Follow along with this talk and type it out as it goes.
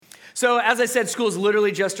So as I said, school is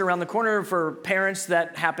literally just around the corner for parents.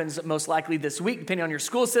 That happens most likely this week, depending on your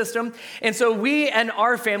school system. And so we and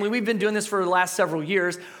our family, we've been doing this for the last several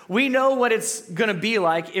years. We know what it's going to be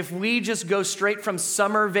like if we just go straight from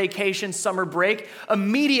summer vacation, summer break,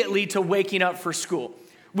 immediately to waking up for school.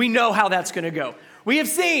 We know how that's going to go. We have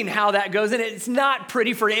seen how that goes, and it's not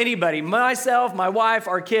pretty for anybody. Myself, my wife,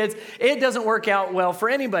 our kids, it doesn't work out well for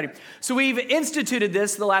anybody. So we've instituted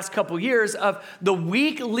this the last couple years of the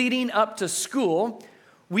week leading up to school,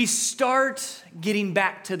 we start getting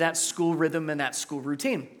back to that school rhythm and that school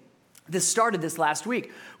routine. This started this last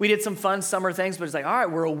week. We did some fun summer things, but it's like, all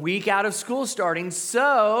right, we're a week out of school starting,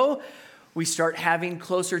 so we start having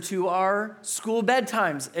closer to our school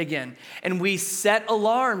bedtimes again. And we set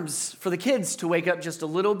alarms for the kids to wake up just a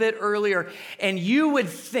little bit earlier. And you would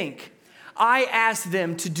think I asked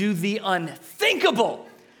them to do the unthinkable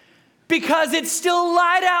because it's still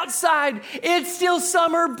light outside. It's still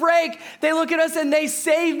summer break. They look at us and they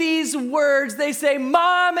say these words. They say,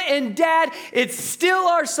 Mom and Dad, it's still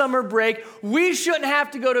our summer break. We shouldn't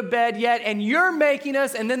have to go to bed yet. And you're making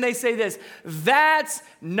us. And then they say this, that's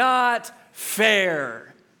not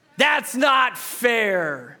fair. That's not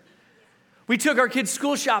fair. We took our kids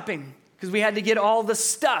school shopping because we had to get all the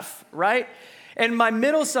stuff, right? And my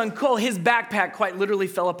middle son, Cole, his backpack quite literally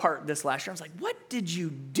fell apart this last year. I was like, what did you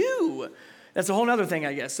do? That's a whole nother thing,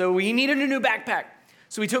 I guess. So we needed a new backpack.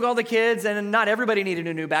 So we took all the kids, and not everybody needed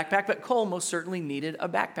a new backpack, but Cole most certainly needed a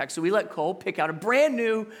backpack. So we let Cole pick out a brand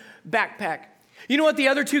new backpack. You know what the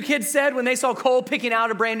other two kids said when they saw Cole picking out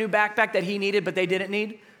a brand new backpack that he needed but they didn't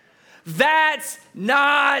need? That's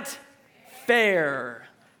not fair.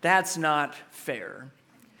 That's not fair.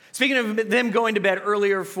 Speaking of them going to bed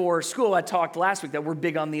earlier for school, I talked last week that we're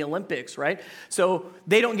big on the Olympics, right? So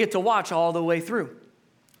they don't get to watch all the way through.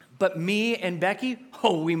 But me and Becky,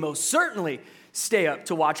 we most certainly stay up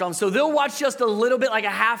to watch them. So they'll watch just a little bit, like a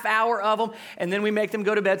half hour of them, and then we make them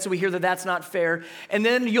go to bed so we hear that that's not fair. And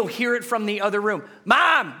then you'll hear it from the other room.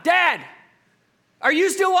 Mom, Dad, are you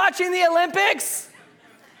still watching the Olympics?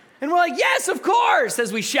 And we're like, yes, of course,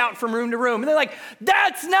 as we shout from room to room. And they're like,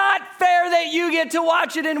 that's not fair that you get to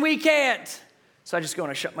watch it and we can't. So I just go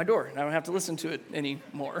and I shut my door and I don't have to listen to it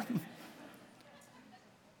anymore.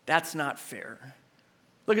 That's not fair.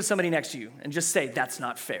 Look at somebody next to you and just say, that's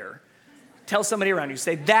not fair. Tell somebody around you,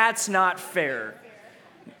 say, that's not fair.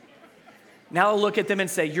 Now I'll look at them and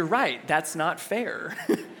say, you're right, that's not fair.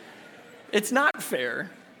 It's not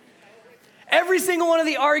fair. Every single one of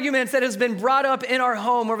the arguments that has been brought up in our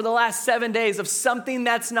home over the last 7 days of something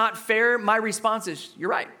that's not fair, my response is, you're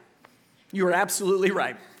right. You are absolutely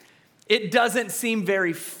right. It doesn't seem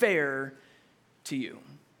very fair to you.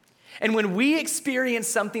 And when we experience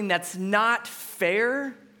something that's not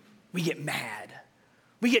fair, we get mad.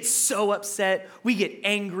 We get so upset. We get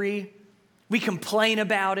angry. We complain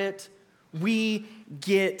about it. We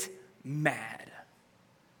get mad.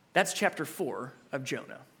 That's chapter 4 of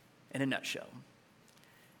Jonah. In a nutshell.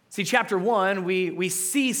 See, chapter 1, we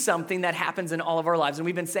see something that happens in all of our lives, and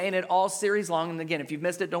we've been saying it all series long, and again, if you've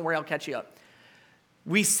missed it, don't worry, I'll catch you up.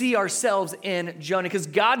 We see ourselves in Jonah, because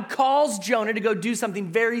God calls Jonah to go do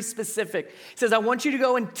something very specific. He says, I want you to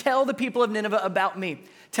go and tell the people of Nineveh about me.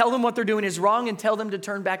 Tell them what they're doing is wrong, and tell them to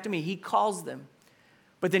turn back to me. He calls them.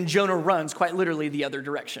 But then Jonah runs, quite literally, the other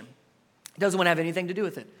direction. He doesn't want to have anything to do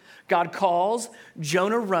with it. God calls,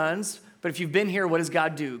 Jonah runs, but if you've been here, what does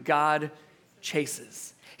God do? God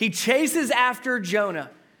chases. He chases after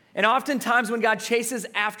Jonah. And oftentimes when God chases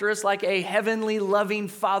after us like a heavenly loving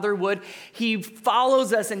father would, he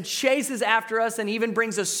follows us and chases after us and even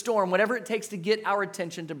brings a storm, whatever it takes to get our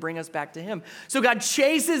attention to bring us back to him. So God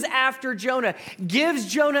chases after Jonah, gives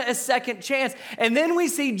Jonah a second chance. And then we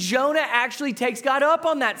see Jonah actually takes God up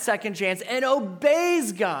on that second chance and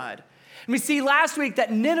obeys God. And we see last week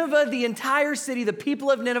that Nineveh, the entire city, the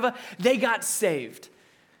people of Nineveh, they got saved.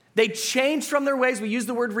 They changed from their ways. We use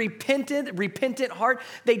the word repentant heart.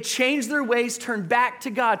 They changed their ways, turned back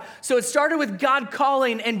to God. So it started with God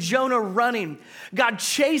calling and Jonah running. God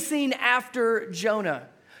chasing after Jonah.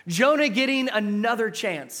 Jonah getting another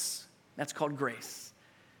chance. That's called grace.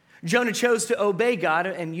 Jonah chose to obey God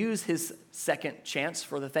and use his second chance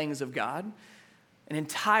for the things of God. An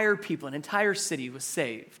entire people, an entire city was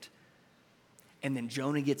saved. And then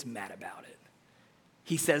Jonah gets mad about it.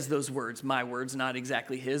 He says those words, my words, not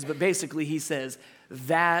exactly his, but basically he says,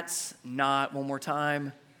 that's not, one more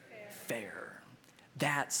time, fair.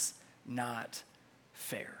 That's not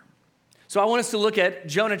fair. So I want us to look at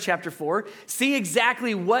Jonah chapter 4, see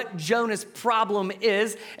exactly what Jonah's problem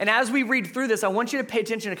is. And as we read through this, I want you to pay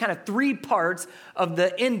attention to kind of three parts of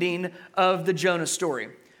the ending of the Jonah story.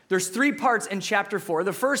 There's 3 parts in chapter 4.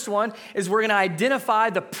 The first one is we're going to identify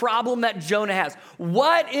the problem that Jonah has.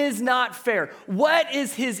 What is not fair? What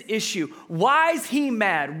is his issue? Why is he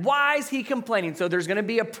mad? Why is he complaining? So there's going to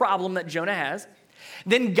be a problem that Jonah has.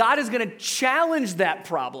 Then God is going to challenge that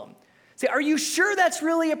problem. Say, are you sure that's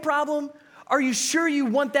really a problem? Are you sure you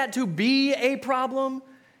want that to be a problem?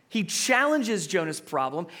 He challenges Jonah's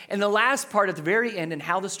problem. And the last part at the very end and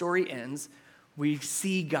how the story ends, we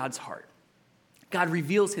see God's heart. God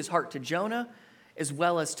reveals his heart to Jonah as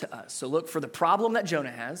well as to us. So look for the problem that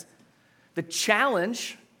Jonah has, the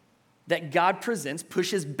challenge that God presents,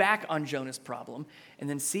 pushes back on Jonah's problem, and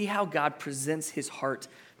then see how God presents his heart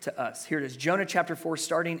to us. Here it is, Jonah chapter 4,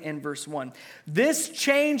 starting in verse 1. This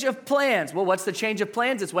change of plans. Well, what's the change of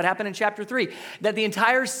plans? It's what happened in chapter 3, that the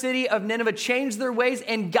entire city of Nineveh changed their ways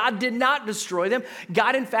and God did not destroy them.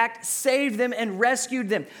 God, in fact, saved them and rescued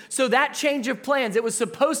them. So that change of plans, it was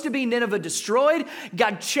supposed to be Nineveh destroyed.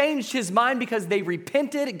 God changed his mind because they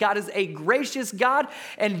repented. God is a gracious God.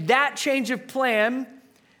 And that change of plan,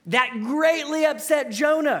 that greatly upset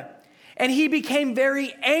Jonah. And he became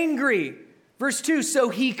very angry. Verse 2, so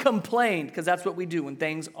he complained, because that's what we do when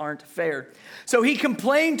things aren't fair. So he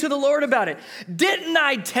complained to the Lord about it. Didn't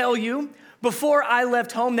I tell you before I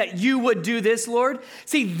left home that you would do this, Lord?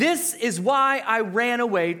 See, this is why I ran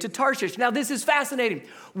away to Tarshish. Now, this is fascinating.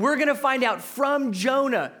 We're going to find out from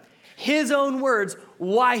Jonah, his own words,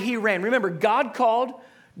 why he ran. Remember, God called,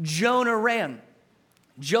 Jonah ran.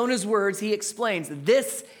 Jonah's words, he explains,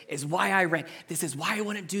 this is why I ran. This is why I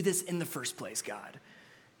wouldn't do this in the first place, God.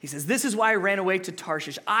 He says, this is why I ran away to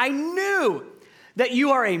Tarshish. I knew that you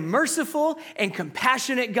are a merciful and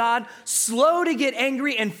compassionate God, slow to get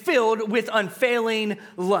angry and filled with unfailing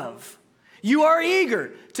love. You are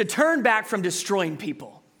eager to turn back from destroying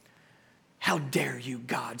people. How dare you,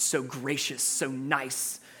 God, so gracious, so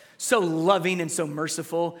nice, so loving and so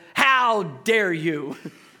merciful. How dare you?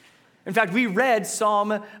 In fact, we read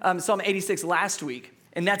Psalm 86 last week,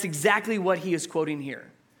 and that's exactly what he is quoting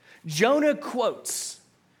here. Jonah quotes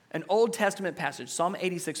an Old Testament passage, Psalm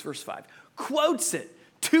 86, verse 5, quotes it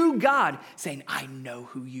to God, saying, I know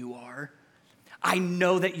who you are. I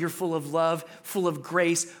know that you're full of love, full of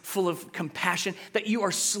grace, full of compassion, that you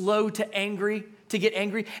are slow to get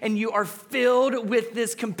angry, and you are filled with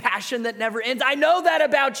this compassion that never ends. I know that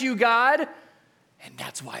about you, God. And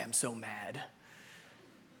that's why I'm so mad.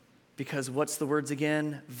 Because what's the words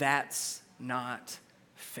again? That's not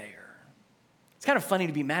fair. It's kind of funny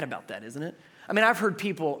to be mad about that, isn't it? I mean, I've heard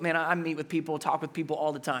people, I meet with people, talk with people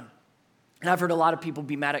all the time. And I've heard a lot of people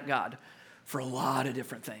be mad at God for a lot of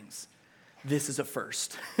different things. This is a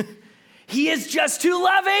first. He is just too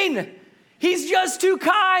loving. He's just too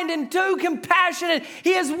kind and too compassionate.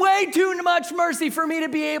 He has way too much mercy for me to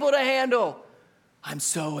be able to handle. I'm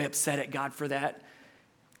so upset at God for that.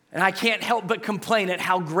 And I can't help but complain at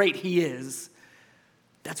how great he is.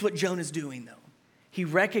 That's what Jonah's doing, though. He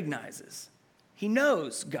recognizes, he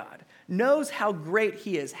knows God, knows how great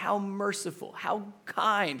he is, how merciful, how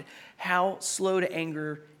kind, how slow to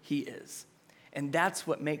anger he is. And that's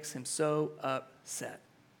what makes him so upset.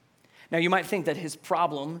 Now, you might think that his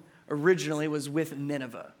problem originally was with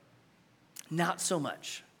Nineveh. Not so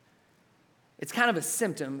much. It's kind of a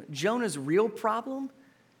symptom. Jonah's real problem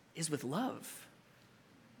is with love.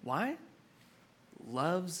 Why?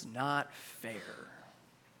 Love's not fair,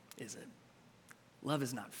 is it? Love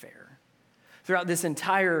is not fair. Throughout this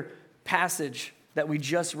entire passage that we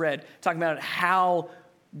just read, talking about how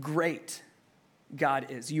great God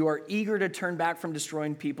is. You are eager to turn back from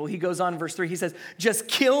destroying people. He goes on in verse 3, he says, just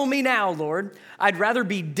kill me now, Lord. I'd rather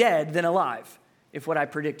be dead than alive if what I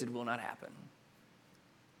predicted will not happen.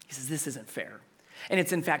 He says, this isn't fair. And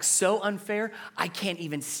it's in fact so unfair, I can't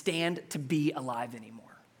even stand to be alive anymore.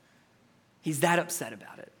 He's that upset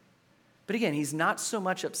about it. But again, he's not so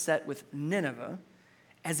much upset with Nineveh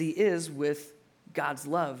as he is with God's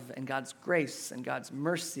love and God's grace and God's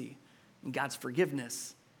mercy and God's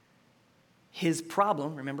forgiveness. His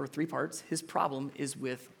problem, remember 3 parts, his problem is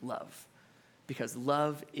with love because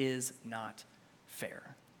love is not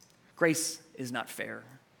fair. Grace is not fair.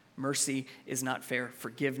 Mercy is not fair.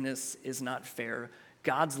 Forgiveness is not fair.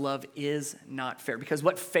 God's love is not fair because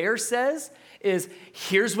what fair says is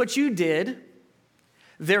here's what you did,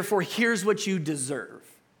 therefore here's what you deserve.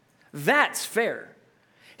 That's fair.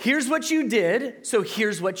 Here's what you did, so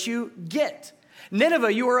here's what you get.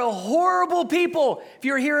 Nineveh, you are a horrible people. If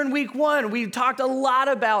you're here in week 1, we talked a lot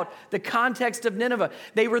about the context of Nineveh.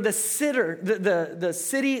 They were the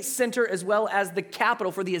city center as well as the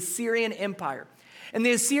capital for the Assyrian Empire. And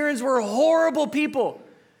the Assyrians were horrible people.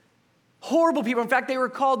 Horrible people. In fact, they were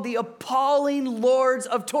called the appalling lords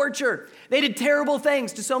of torture. They did terrible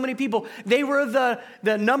things to so many people. They were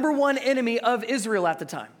the number one enemy of Israel at the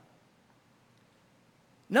time.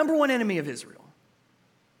 Number one enemy of Israel.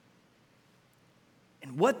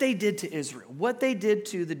 And what they did to Israel, what they did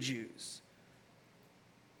to the Jews.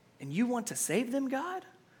 And you want to save them, God?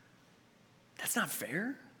 That's not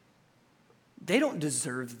fair. They don't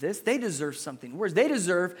deserve this. They deserve something worse. They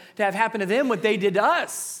deserve to have happened to them what they did to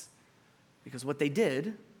us. Because what they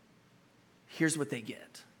did, here's what they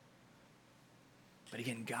get. But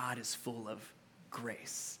again, God is full of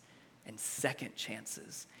grace and second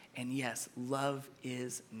chances. And yes, love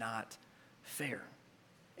is not fair.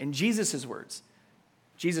 In Jesus' words,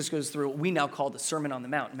 Jesus goes through what we now call the Sermon on the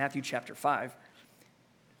Mount in Matthew chapter 5.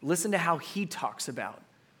 Listen to how he talks about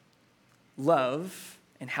love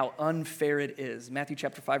and how unfair it is. Matthew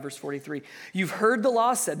chapter 5, verse 43. You've heard the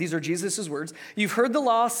law said, these are Jesus' words, you've heard the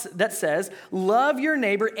law that says, love your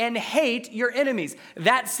neighbor and hate your enemies.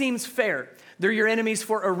 That seems fair. They're your enemies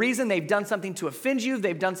for a reason. They've done something to offend you.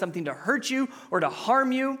 They've done something to hurt you or to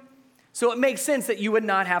harm you. So it makes sense that you would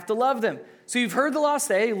not have to love them. So you've heard the law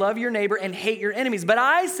say, love your neighbor and hate your enemies. But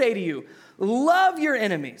I say to you, love your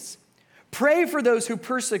enemies. Pray for those who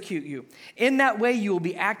persecute you. In that way, you will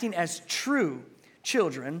be acting as true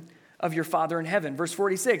children of your Father in heaven. Verse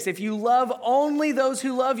 46, if you love only those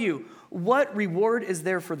who love you, what reward is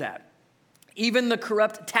there for that? Even the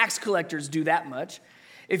corrupt tax collectors do that much.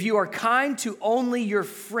 If you are kind to only your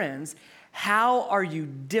friends, how are you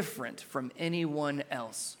different from anyone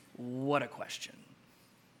else? What a question.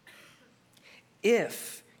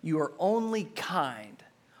 If you are only kind,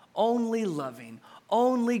 only loving,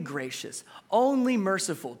 only gracious, only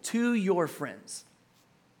merciful to your friends,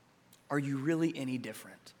 are you really any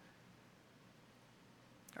different?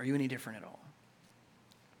 Are you any different at all?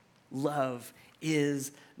 Love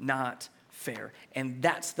is not fair. And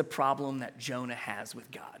that's the problem that Jonah has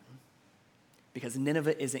with God. Because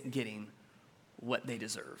Nineveh isn't getting what they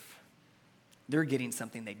deserve. They're getting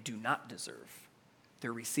something they do not deserve.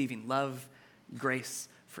 They're receiving love, grace,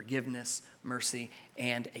 forgiveness, mercy,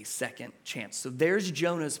 and a second chance. So there's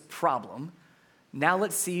Jonah's problem. Now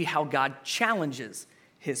let's see how God challenges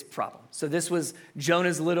his problem. So this was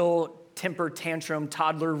Jonah's little temper tantrum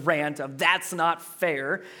toddler rant of that's not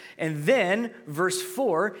fair. And then verse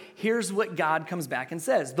 4, here's what God comes back and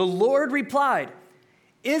says. The Lord replied,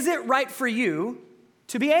 is it right for you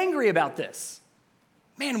to be angry about this?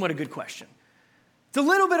 Man, what a good question. It's a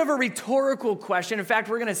little bit of a rhetorical question. In fact,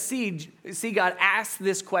 we're going to see God ask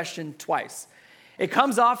this question twice. It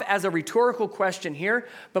comes off as a rhetorical question here,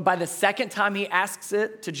 but by the second time he asks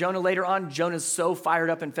it to Jonah later on, Jonah's so fired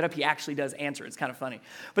up and fed up, he actually does answer. It's kind of funny.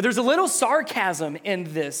 But there's a little sarcasm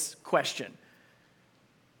in this question.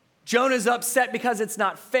 Jonah's upset because it's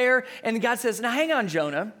not fair, and God says, now hang on,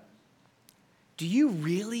 Jonah. Do you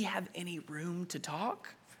really have any room to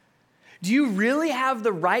talk? Do you really have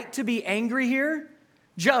the right to be angry here?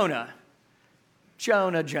 Jonah.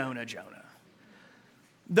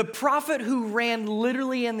 The prophet who ran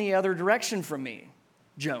literally in the other direction from me,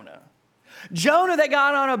 Jonah. Jonah that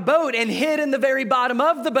got on a boat and hid in the very bottom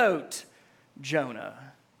of the boat,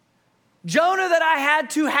 Jonah. Jonah that I had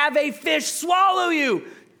to have a fish swallow you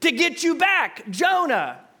to get you back,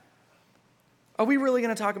 Jonah. Are we really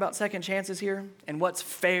going to talk about second chances here and what's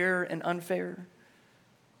fair and unfair?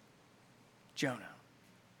 Jonah.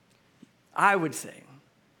 I would say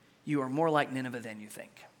you are more like Nineveh than you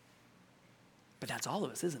think. But that's all of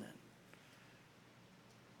us, isn't it?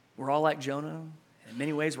 We're all like Jonah. In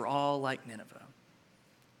many ways, we're all like Nineveh.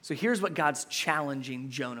 So here's what God's challenging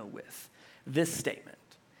Jonah with. This statement.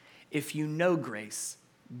 If you know grace,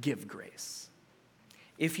 give grace.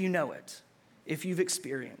 If you know it, if you've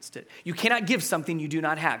experienced it. You cannot give something you do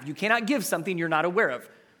not have. You cannot give something you're not aware of.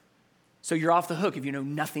 So you're off the hook if you know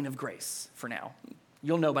nothing of grace for now.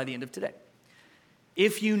 You'll know by the end of today.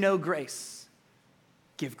 If you know grace,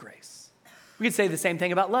 give grace. We could say the same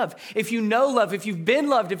thing about love. If you know love, if you've been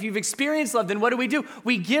loved, if you've experienced love, then what do?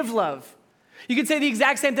 We give love. You could say the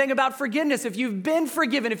exact same thing about forgiveness. If you've been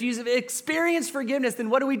forgiven, if you've experienced forgiveness,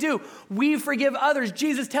 then what do? We forgive others.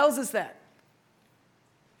 Jesus tells us that.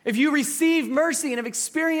 If you receive mercy and have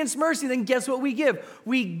experienced mercy, then guess what we give?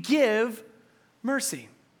 We give mercy.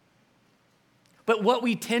 But what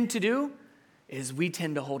we tend to do is we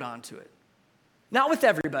tend to hold on to it. Not with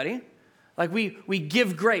everybody. Like we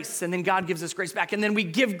give grace and then God gives us grace back. And then we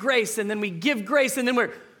give grace and then we give grace and then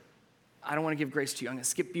I don't want to give grace to you. I'm going to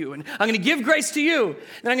skip you. And I'm going to give grace to you.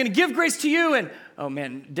 And I'm going to give grace to you. And oh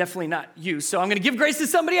man, definitely not you. So I'm going to give grace to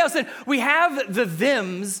somebody else. And we have the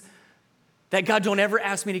thems that God don't ever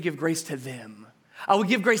ask me to give grace to them. I will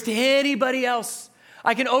give grace to anybody else.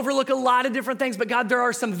 I can overlook a lot of different things, but God, there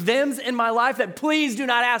are some thems in my life that please do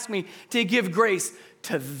not ask me to give grace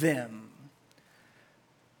to them.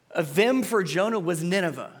 A them for Jonah was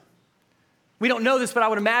Nineveh. We don't know this, but I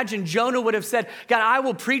would imagine Jonah would have said, God, I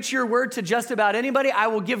will preach your word to just about anybody. I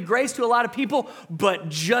will give grace to a lot of people, but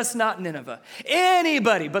just not Nineveh.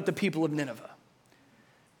 Anybody but the people of Nineveh.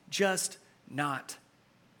 Just not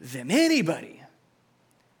them. Anybody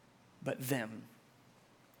but them.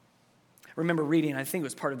 I remember reading, I think it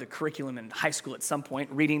was part of the curriculum in high school at some point,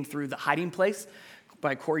 reading through The Hiding Place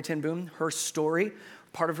by Corrie ten Boom, her story,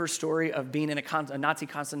 part of her story of being in a Nazi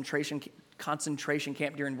concentration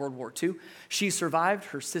camp during World War II. She survived,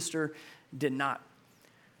 her sister did not.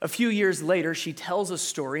 A few years later, she tells a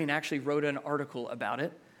story and actually wrote an article about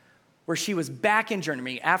it, where she was back in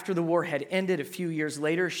Germany. After the war had ended a few years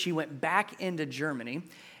later, she went back into Germany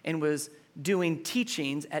and was doing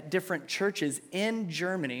teachings at different churches in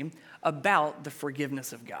Germany about the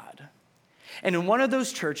forgiveness of God. And in one of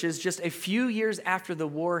those churches, just a few years after the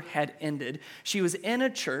war had ended, she was in a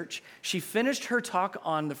church. She finished her talk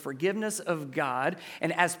on the forgiveness of God.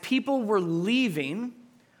 And as people were leaving,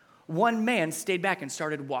 one man stayed back and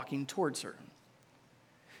started walking towards her.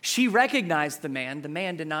 She recognized the man. The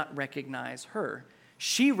man did not recognize her.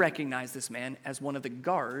 She recognized this man as one of the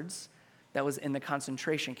guards that was in the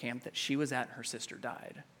concentration camp that she was at and her sister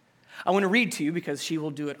died. I want to read to you, because she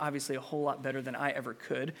will do it obviously a whole lot better than I ever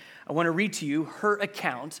could. I want to read to you her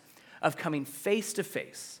account of coming face to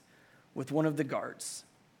face with one of the guards.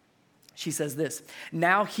 She says this,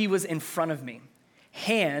 "Now he was in front of me,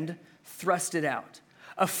 hand thrusted out.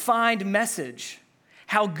 A fine message.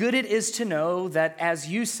 How good it is to know that, as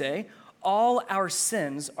you say, all our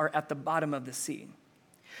sins are at the bottom of the sea.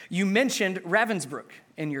 You mentioned Ravensbrück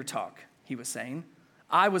in your talk," he was saying.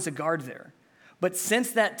 "I was a guard there. But since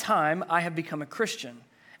that time, I have become a Christian,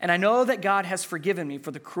 and I know that God has forgiven me for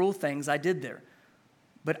the cruel things I did there.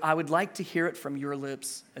 But I would like to hear it from your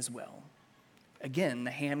lips as well." Again, the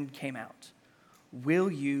hand came out.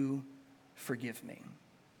 "Will you forgive me?"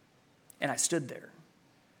 And I stood there.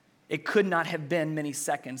 It could not have been many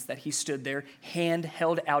seconds that he stood there, hand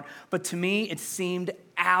held out. But to me, it seemed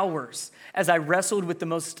hours as I wrestled with the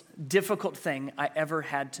most difficult thing I ever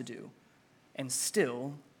had to do. And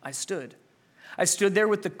still, I stood. I stood there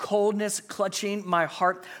with the coldness clutching my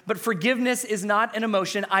heart. But forgiveness is not an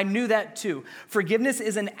emotion. I knew that too. Forgiveness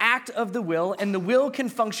is an act of the will, and the will can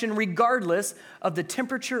function regardless of the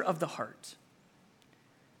temperature of the heart.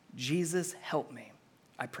 "Jesus, help me,"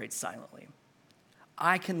 I prayed silently.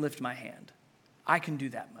 "I can lift my hand. I can do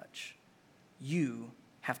that much. You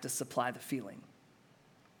have to supply the feeling."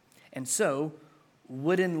 And so,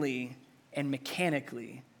 woodenly and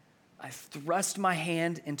mechanically, I thrust my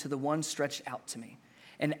hand into the one stretched out to me.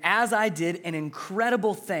 And as I did, an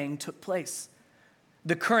incredible thing took place.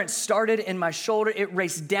 The current started in my shoulder. It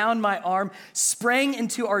raced down my arm, sprang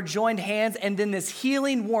into our joined hands, and then this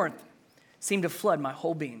healing warmth seemed to flood my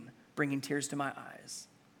whole being, bringing tears to my eyes.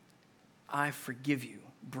 "I forgive you,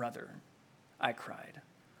 brother," I cried,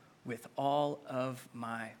 "with all of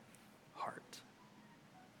my heart."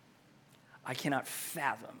 I cannot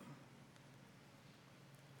fathom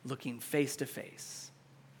looking face to face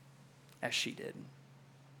as she did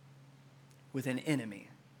with an enemy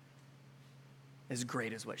as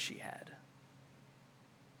great as what she had.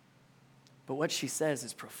 But what she says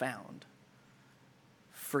is profound.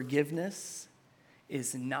 Forgiveness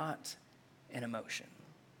is not an emotion.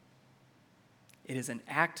 It is an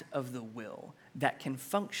act of the will that can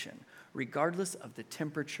function regardless of the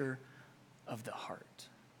temperature of the heart.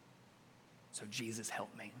 So Jesus,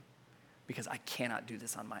 help me, because I cannot do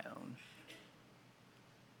this on my own.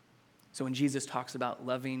 So when Jesus talks about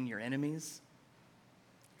loving your enemies,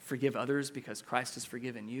 forgive others because Christ has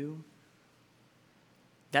forgiven you,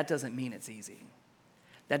 that doesn't mean it's easy.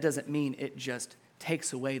 That doesn't mean it just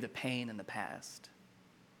takes away the pain in the past.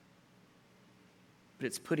 But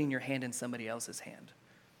it's putting your hand in somebody else's hand,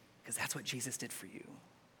 because that's what Jesus did for you.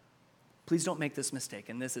 Please don't make this mistake,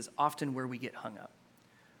 and this is often where we get hung up.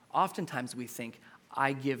 Oftentimes we think,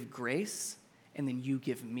 I give grace, and then you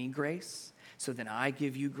give me grace, so then I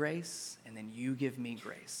give you grace, and then you give me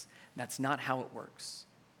grace. That's not how it works.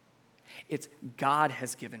 It's God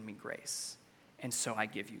has given me grace, and so I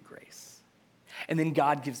give you grace. And then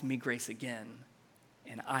God gives me grace again,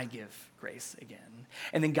 and I give grace again.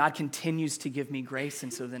 And then God continues to give me grace,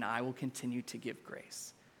 and so then I will continue to give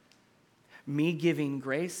grace. Me giving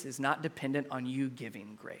grace is not dependent on you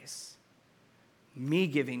giving grace. Me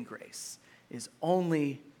giving grace is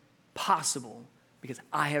only possible because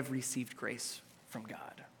I have received grace from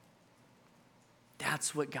God.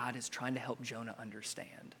 That's what God is trying to help Jonah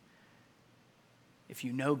understand. If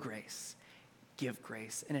you know grace, give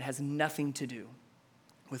grace. And it has nothing to do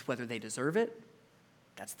with whether they deserve it.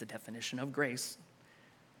 That's the definition of grace.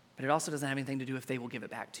 But it also doesn't have anything to do if they will give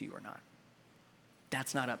it back to you or not.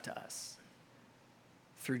 That's not up to us.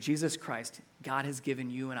 Through Jesus Christ, God has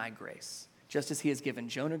given you and I grace. Just as he has given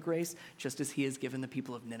Jonah grace, just as he has given the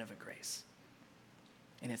people of Nineveh grace.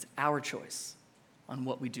 And it's our choice on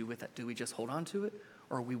what we do with it. Do we just hold on to it,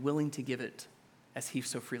 or are we willing to give it as he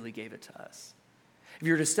so freely gave it to us? If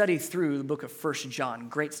you were to study through the book of 1 John,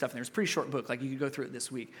 great stuff in there. It's a pretty short book, like you could go through it this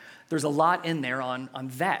week. There's a lot in there on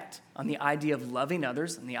the idea of loving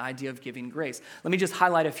others and the idea of giving grace. Let me just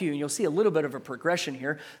highlight a few, and you'll see a little bit of a progression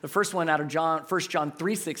here. The first one out of 1 John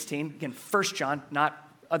 3:16, again, 1 John, not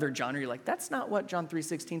other John, or you're like, that's not what John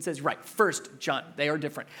 3:16 says. Right, 1 John, they are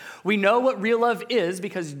different. We know what real love is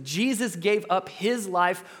because Jesus gave up his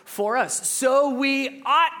life for us. So we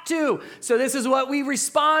ought to. So this is what we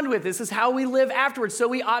respond with. This is how we live afterwards. So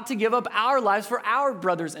we ought to give up our lives for our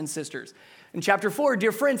brothers and sisters. In chapter 4,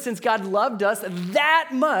 dear friends, since God loved us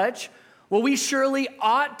that much, well, we surely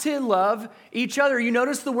ought to love each other. You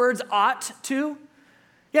notice the words ought to?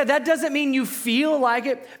 Yeah, that doesn't mean you feel like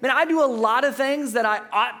it. Man, I do a lot of things that I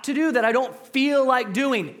ought to do that I don't feel like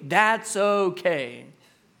doing. That's okay.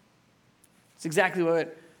 It's exactly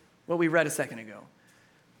what we read a second ago.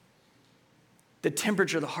 The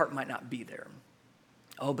temperature of the heart might not be there.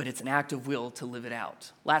 Oh, but it's an act of will to live it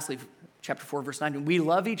out. Lastly, chapter 4, verse 9, we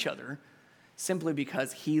love each other simply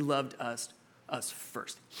because he loved us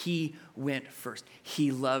first. He went first. He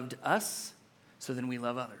loved us, so then we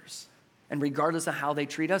love others. And regardless of how they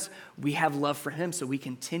treat us, we have love for him, so we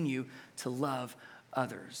continue to love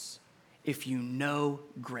others. If you know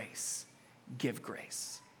grace, give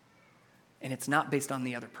grace. And it's not based on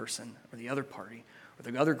the other person or the other party or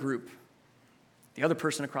the other group, the other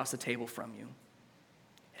person across the table from you.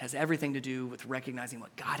 It has everything to do with recognizing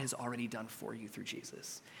what God has already done for you through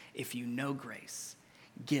Jesus. If you know grace,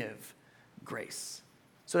 give grace.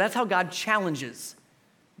 So that's how God challenges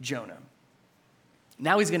Jonah.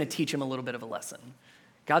 Now he's going to teach him a little bit of a lesson.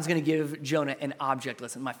 God's going to give Jonah an object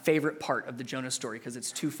lesson, my favorite part of the Jonah story because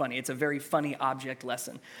it's too funny. It's a very funny object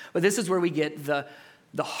lesson. But this is where we get the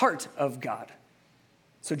heart of God.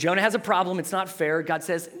 So Jonah has a problem. It's not fair. God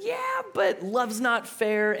says, yeah, but love's not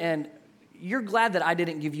fair, and you're glad that I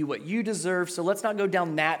didn't give you what you deserve, so let's not go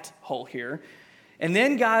down that hole here. And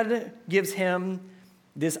then God gives him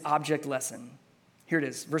this object lesson. Here it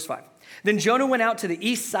is, verse 5. Then Jonah went out to the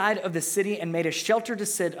east side of the city and made a shelter to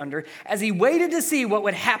sit under as he waited to see what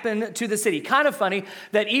would happen to the city. Kind of funny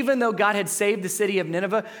that even though God had saved the city of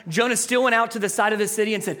Nineveh, Jonah still went out to the side of the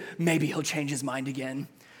city and said, maybe he'll change his mind again.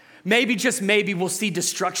 Maybe, just maybe, we'll see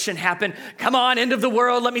destruction happen. Come on, end of the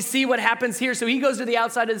world. Let me see what happens here. So he goes to the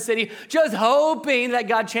outside of the city, just hoping that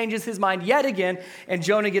God changes his mind yet again. And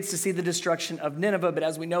Jonah gets to see the destruction of Nineveh. But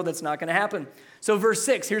as we know, that's not going to happen. So verse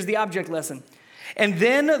 6, here's the object lesson. And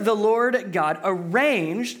then the Lord God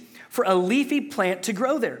arranged for a leafy plant to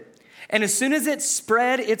grow there. And as soon as it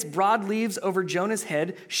spread its broad leaves over Jonah's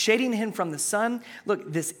head, shading him from the sun,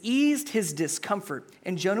 look, this eased his discomfort.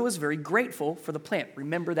 And Jonah was very grateful for the plant.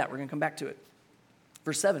 Remember that. We're going to come back to it.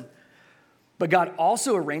 Verse 7. But God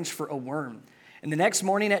also arranged for a worm. And the next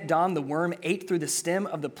morning at dawn, the worm ate through the stem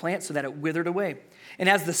of the plant so that it withered away. And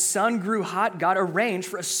as the sun grew hot, God arranged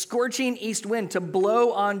for a scorching east wind to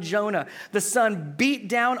blow on Jonah. The sun beat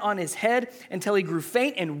down on his head until he grew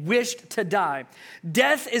faint and wished to die.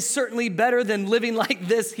 Death is certainly better than living like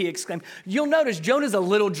this, he exclaimed. You'll notice Jonah's a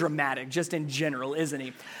little dramatic just in general, isn't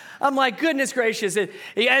he? I'm like, goodness gracious,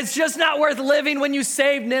 it's just not worth living when you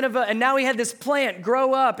saved Nineveh. And now he had this plant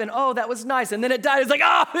grow up and oh, that was nice. And then it died. It's like,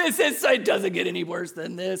 oh, it doesn't get any worse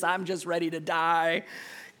than this. I'm just ready to die.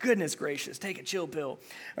 Goodness gracious, take a chill pill.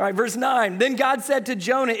 All right, verse 9. Then God said to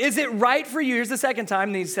Jonah, is it right for you, here's the second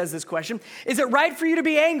time he says this question, is it right for you to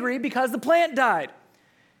be angry because the plant died?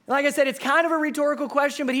 Like I said, it's kind of a rhetorical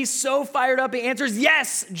question, but he's so fired up, he answers,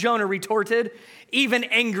 yes, Jonah retorted, even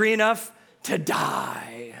angry enough to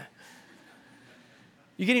die.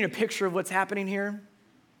 You getting a picture of what's happening here?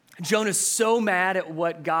 Jonah's so mad at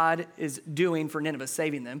what God is doing for Nineveh,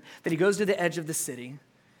 saving them, that he goes to the edge of the city,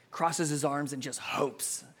 crosses his arms, and just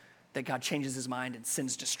hopes that God changes his mind and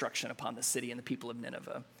sends destruction upon the city and the people of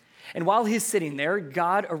Nineveh. And while he's sitting there,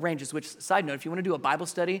 God arranges, which, side note, if you want to do a Bible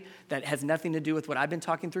study that has nothing to do with what I've been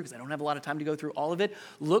talking through, because I don't have a lot of time to go through all of it,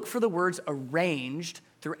 look for the words arranged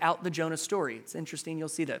throughout the Jonah story. It's interesting. You'll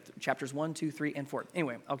see that. Chapters 1, 2, 3, and 4.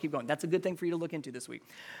 Anyway, I'll keep going. That's a good thing for you to look into this week.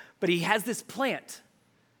 But he has this plant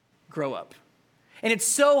grow up. And it's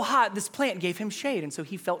so hot, this plant gave him shade. And so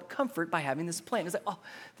he felt comfort by having this plant. He's like, oh,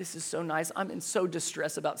 this is so nice. I'm in so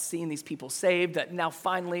distress about seeing these people saved that now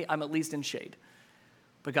finally I'm at least in shade.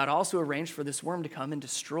 But God also arranged for this worm to come and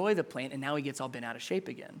destroy the plant, and now he gets all bent out of shape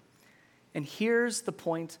again. And here's the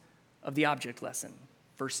point of the object lesson.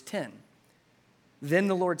 Verse 10. Then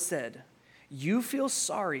the Lord said, you feel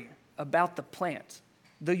sorry about the plant,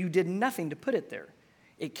 though you did nothing to put it there.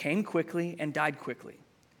 It came quickly and died quickly.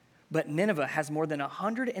 But Nineveh has more than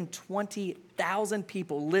 120,000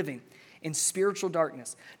 people living in spiritual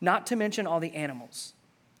darkness, not to mention all the animals.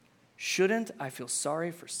 Shouldn't I feel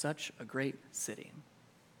sorry for such a great city?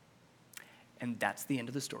 And that's the end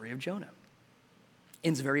of the story of Jonah.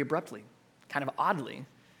 Ends very abruptly, kind of oddly.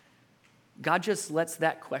 God just lets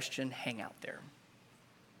that question hang out there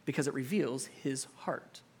because it reveals his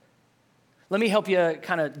heart. Let me help you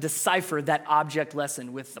kind of decipher that object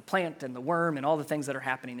lesson with the plant and the worm and all the things that are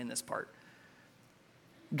happening in this part.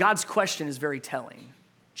 God's question is very telling.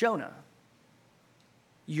 Jonah,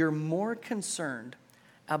 you're more concerned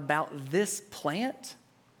about this plant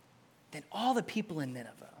than all the people in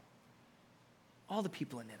Nineveh. All the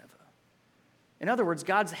people in Nineveh. In other words,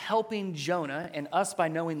 God's helping Jonah, and us by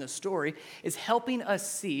knowing the story, is helping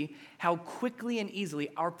us see how quickly and easily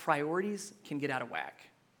our priorities can get out of whack.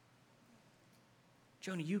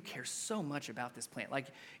 Jonah, you care so much about this plant. Like,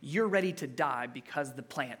 you're ready to die because the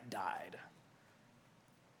plant died.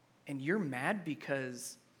 And you're mad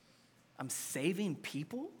because I'm saving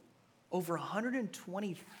people? Over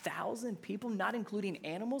 120,000 people, not including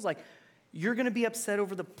animals? Like, you're going to be upset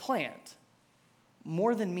over the plant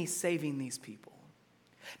more than me saving these people.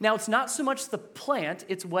 Now, it's not so much the plant,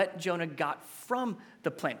 it's what Jonah got from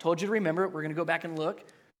the plant. Told you to remember it. We're going to go back and look.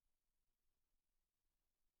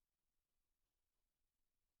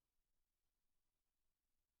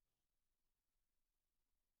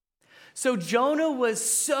 So Jonah was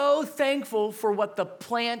so thankful for what the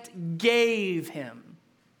plant gave him.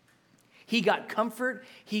 He got comfort,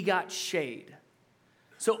 he got shade.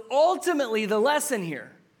 So ultimately, the lesson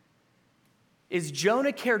here is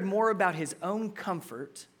Jonah cared more about his own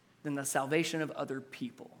comfort than the salvation of other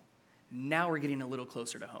people. Now we're getting a little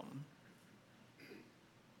closer to home.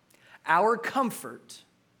 Our comfort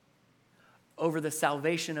over the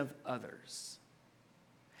salvation of others.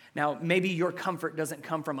 Now, maybe your comfort doesn't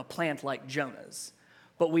come from a plant like Jonah's,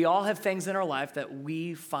 but we all have things in our life that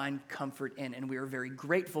we find comfort in and we are very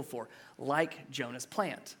grateful for, like Jonah's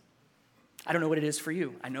plant. I don't know what it is for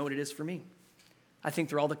you. I know what it is for me. I think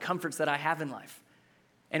through all the comforts that I have in life.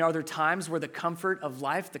 And are there times where the comfort of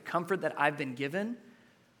life, the comfort that I've been given,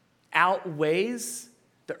 outweighs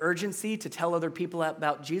the urgency to tell other people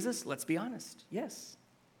about Jesus? Let's be honest. Yes.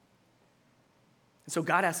 And so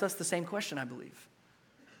God asks us the same question, I believe.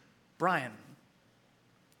 Brian,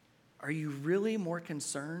 are you really more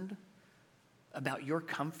concerned about your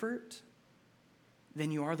comfort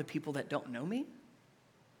than you are the people that don't know me?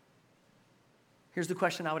 Here's the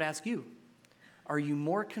question I would ask you. Are you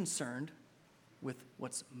more concerned with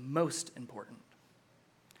what's most important?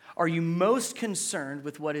 Are you most concerned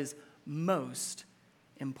with what is most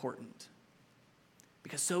important?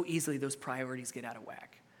 Because so easily those priorities get out of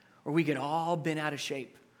whack, or we get all bent out of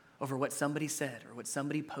shape over what somebody said or what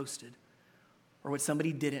somebody posted or what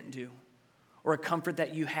somebody didn't do or a comfort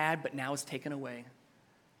that you had but now is taken away.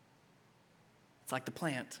 It's like the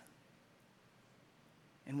plant.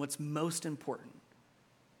 And what's most important,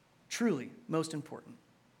 truly most important,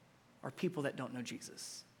 are people that don't know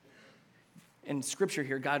Jesus. In Scripture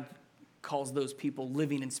here, God calls those people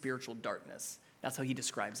living in spiritual darkness. That's how he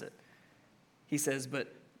describes it. He says,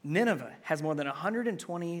 but Nineveh has more than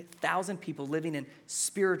 120,000 people living in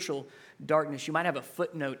spiritual darkness. You might have a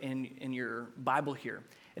footnote in your Bible here.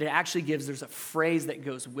 It actually there's a phrase that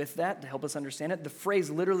goes with that to help us understand it. The phrase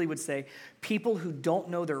literally would say, people who don't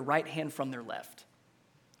know their right hand from their left.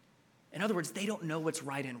 In other words, they don't know what's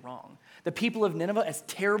right and wrong. The people of Nineveh, as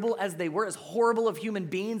terrible as they were, as horrible of human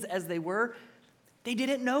beings as they were, they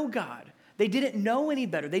didn't know God. They didn't know any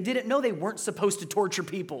better. They didn't know they weren't supposed to torture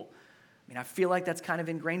people. I mean, I feel like that's kind of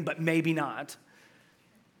ingrained, but maybe not.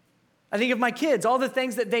 I think of my kids, all the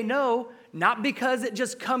things that they know, not because it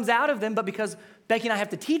just comes out of them, but because Becky and I have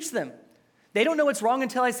to teach them. They don't know what's wrong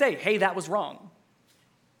until I say, hey, that was wrong.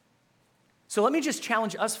 So let me just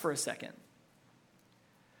challenge us for a second.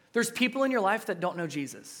 There's people in your life that don't know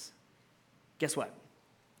Jesus. Guess what?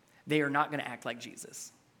 They are not going to act like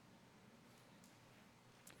Jesus.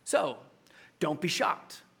 So, don't be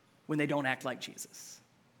shocked when they don't act like Jesus.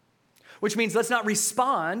 Which means let's not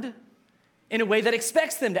respond in a way that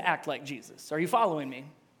expects them to act like Jesus. Are you following me?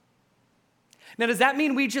 Now, does that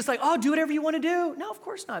mean we just like, oh, do whatever you want to do? No, of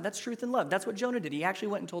course not. That's truth and love. That's what Jonah did. He actually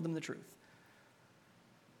went and told them the truth.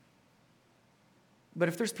 But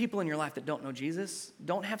if there's people in your life that don't know Jesus,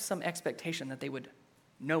 don't have some expectation that they would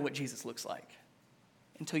know what Jesus looks like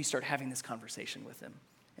until you start having this conversation with them.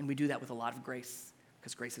 And we do that with a lot of grace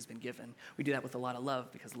because grace has been given. We do that with a lot of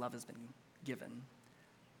love because love has been given.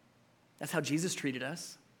 That's how Jesus treated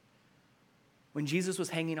us. When Jesus was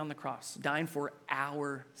hanging on the cross, dying for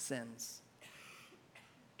our sins.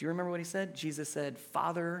 Do you remember what he said? Jesus said,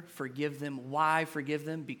 Father, forgive them. Why forgive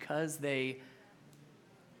them? Because that's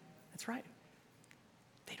right.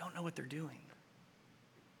 They don't know what they're doing.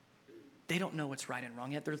 They don't know what's right and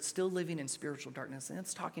wrong, yet they're still living in spiritual darkness, and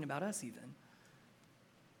it's talking about us even.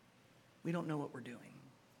 We don't know what we're doing.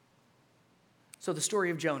 So the story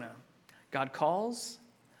of Jonah, God calls,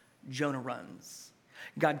 Jonah runs.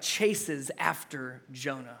 God chases after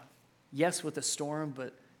Jonah. Yes, with a storm,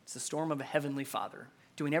 but it's the storm of a heavenly Father,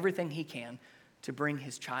 doing everything he can to bring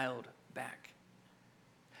his child back.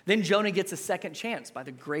 Then Jonah gets a second chance by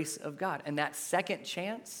the grace of God. And that second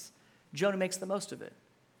chance, Jonah makes the most of it.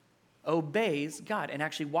 Obeys God and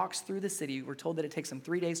actually walks through the city. We're told that it takes him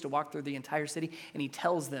 3 days to walk through the entire city, and he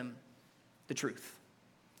tells them the truth.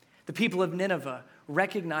 The people of Nineveh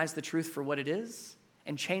recognize the truth for what it is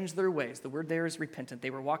and change their ways. The word there is repentant. They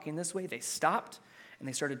were walking this way, they stopped, and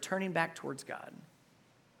they started turning back towards God.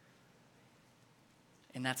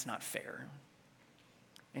 And that's not fair.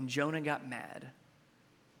 And Jonah got mad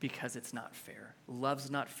because it's not fair. Love's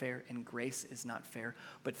not fair and grace is not fair.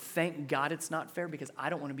 But thank God it's not fair because I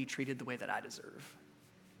don't want to be treated the way that I deserve.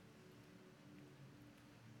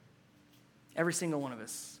 Every single one of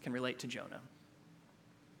us can relate to Jonah.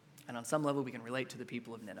 And on some level, we can relate to the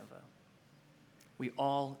people of Nineveh. We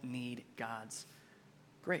all need God's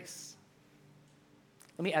grace.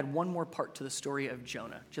 Let me add one more part to the story of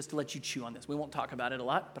Jonah, just to let you chew on this. We won't talk about it a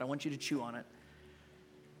lot, but I want you to chew on it.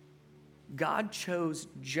 God chose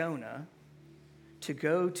Jonah to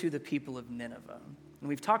go to the people of Nineveh. And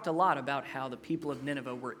we've talked a lot about how the people of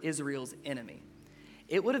Nineveh were Israel's enemy.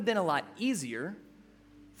 It would have been a lot easier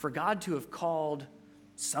for God to have called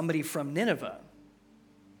somebody from Nineveh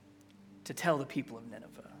to tell the people of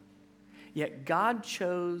Nineveh. Yet God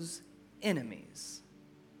chose enemies.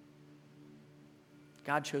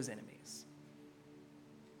 God chose enemies.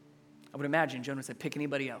 I would imagine Jonah said, pick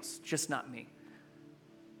anybody else, just not me.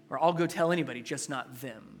 Or I'll go tell anybody, just not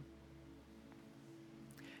them.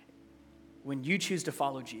 When you choose to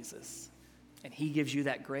follow Jesus and he gives you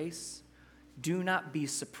that grace, do not be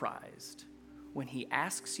surprised when he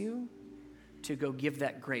asks you to go give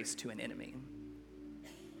that grace to an enemy.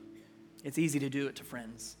 It's easy to do it to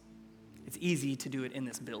friends. It's easy to do it in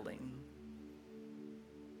this building.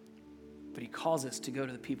 But he calls us to go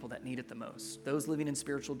to the people that need it the most, those living in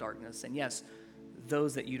spiritual darkness, and yes,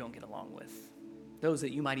 those that you don't get along with, those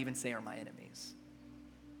that you might even say are my enemies.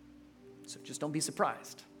 So just don't be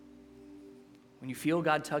surprised when you feel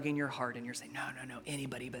God tugging your heart and you're saying, no,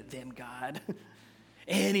 anybody but them, God.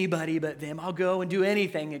 Anybody but them. I'll go and do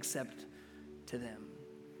anything except to them.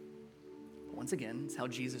 But once again, it's how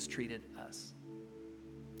Jesus treated us.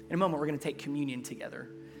 In a moment, we're going to take communion together.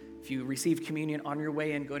 If you receive communion on your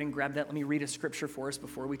way in, go ahead and grab that. Let me read a scripture for us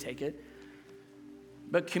before we take it.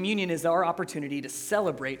 But communion is our opportunity to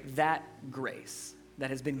celebrate that grace that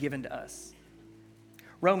has been given to us.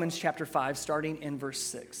 Romans chapter 5, starting in verse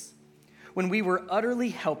 6. When we were utterly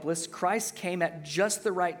helpless, Christ came at just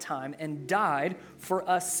the right time and died for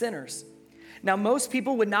us sinners. Now, most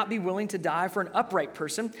people would not be willing to die for an upright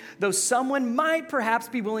person, though someone might perhaps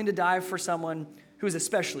be willing to die for someone who is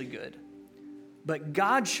especially good. But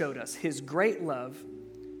God showed us his great love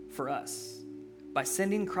for us by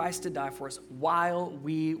sending Christ to die for us while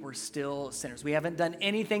we were still sinners. We haven't done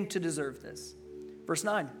anything to deserve this. Verse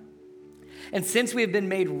 9. And since we have been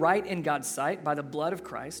made right in God's sight by the blood of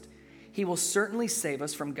Christ, he will certainly save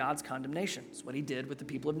us from God's condemnation. That's what he did with the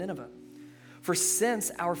people of Nineveh. For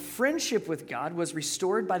since our friendship with God was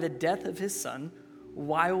restored by the death of his son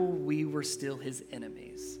while we were still his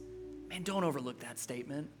enemies. Man, don't overlook that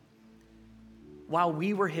statement. While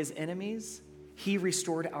we were his enemies, he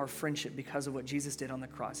restored our friendship because of what Jesus did on the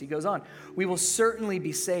cross. He goes on, we will certainly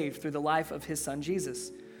be saved through the life of his son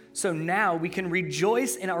Jesus. So now we can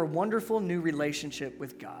rejoice in our wonderful new relationship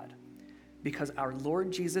with God because our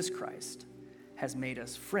Lord Jesus Christ has made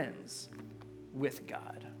us friends with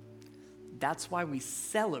God. That's why we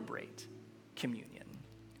celebrate communion.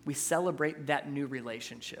 We celebrate that new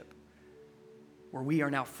relationship where we are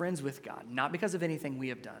now friends with God, not because of anything we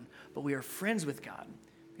have done, but we are friends with God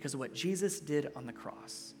because of what Jesus did on the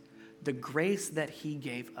cross, the grace that he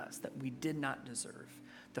gave us that we did not deserve,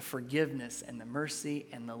 the forgiveness and the mercy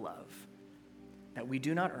and the love that we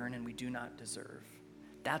do not earn and we do not deserve.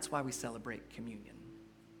 That's why we celebrate communion.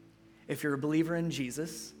 If you're a believer in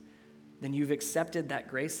Jesus, then you've accepted that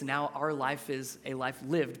grace. Now our life is a life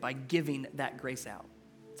lived by giving that grace out.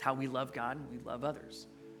 It's how we love God and we love others.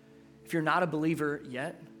 If you're not a believer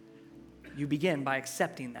yet, you begin by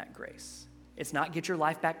accepting that grace. It's not get your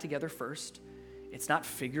life back together first. It's not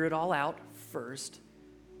figure it all out first.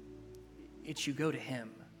 It's you go to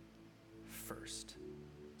him first.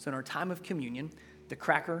 So in our time of communion, the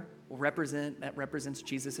cracker represents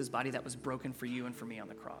Jesus' body that was broken for you and for me on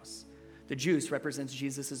the cross. The juice represents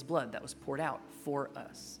Jesus' blood that was poured out for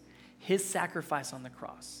us. His sacrifice on the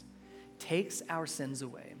cross takes our sins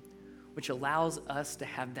away, which allows us to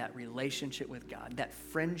have that relationship with God, that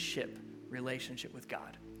friendship relationship with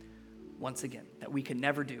God, once again, that we can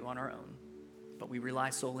never do on our own, but we rely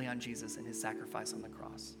solely on Jesus and his sacrifice on the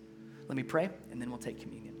cross. Let me pray, and then we'll take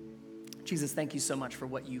communion. Jesus, thank you so much for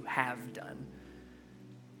what you have done.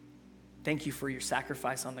 Thank you for your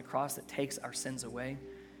sacrifice on the cross that takes our sins away.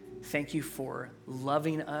 Thank you for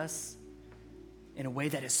loving us in a way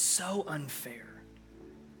that is so unfair,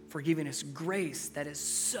 for giving us grace that is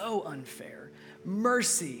so unfair,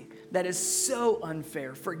 mercy that is so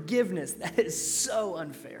unfair, forgiveness that is so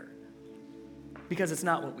unfair, because it's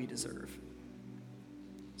not what we deserve.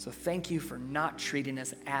 So thank you for not treating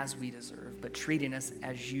us as we deserve, but treating us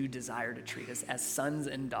as you desire to treat us, as sons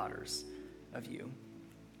and daughters of you.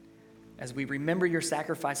 As we remember your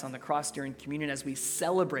sacrifice on the cross during communion, as we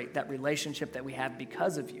celebrate that relationship that we have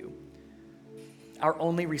because of you, our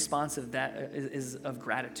only response of that is of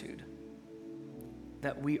gratitude,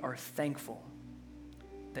 that we are thankful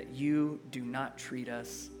that you do not treat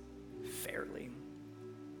us fairly.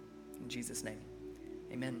 In Jesus' name,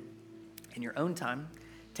 amen. In your own time,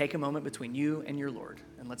 take a moment between you and your Lord,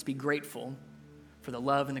 and let's be grateful for the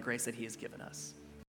love and the grace that he has given us.